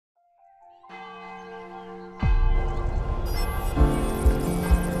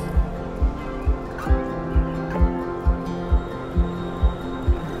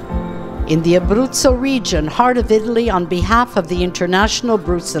In the Abruzzo region, heart of Italy, on behalf of the International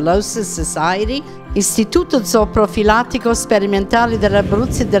Brucellosis Society, Istituto Zooprofilattico Sperimentale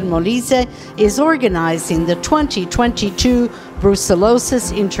dell'Abruzzo e del Molise is organizing the 2022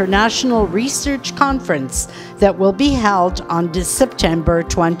 Brucellosis International Research Conference that will be held on September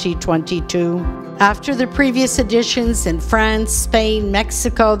 2022. After the previous editions in France, Spain,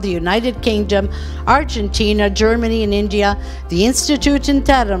 Mexico, the United Kingdom, Argentina, Germany, and India, the Institute in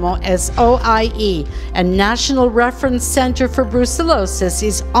Teramo, as OIE, and National Reference Center for Brucellosis,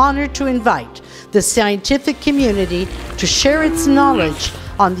 is honored to invite the scientific community to share its knowledge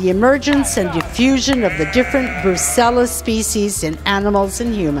on the emergence and diffusion of the different Brucella species in animals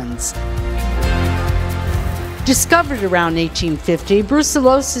and humans. Discovered around 1850,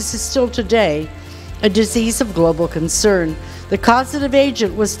 brucellosis is still today a disease of global concern. The causative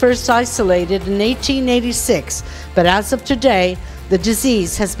agent was first isolated in 1886, but as of today, the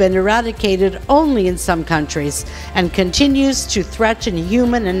disease has been eradicated only in some countries and continues to threaten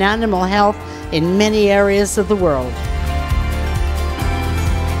human and animal health in many areas of the world.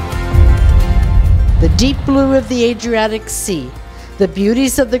 The deep blue of the Adriatic Sea, the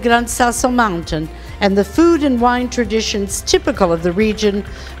beauties of the Gran Sasso Mountain, and the food and wine traditions typical of the region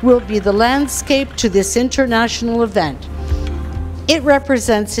will be the landscape to this international event. It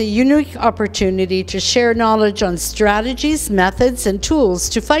represents a unique opportunity to share knowledge on strategies, methods, and tools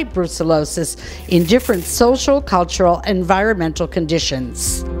to fight brucellosis in different social, cultural, and environmental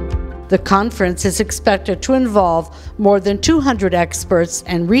conditions. The conference is expected to involve more than 200 experts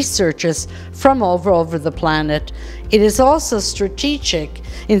and researchers from all over the planet. It is also strategic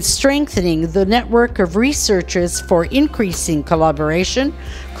in strengthening the network of researchers for increasing collaboration,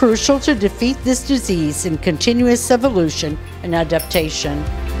 crucial to defeat this disease in continuous evolution and adaptation.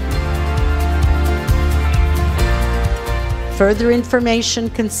 Further information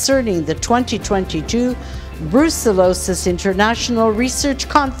concerning the 2022 Brucellosis International Research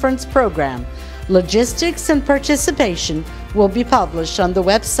Conference Program, logistics and participation will be published on the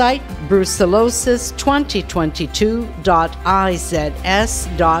website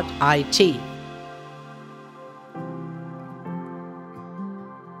brucellosis2022.izs.it.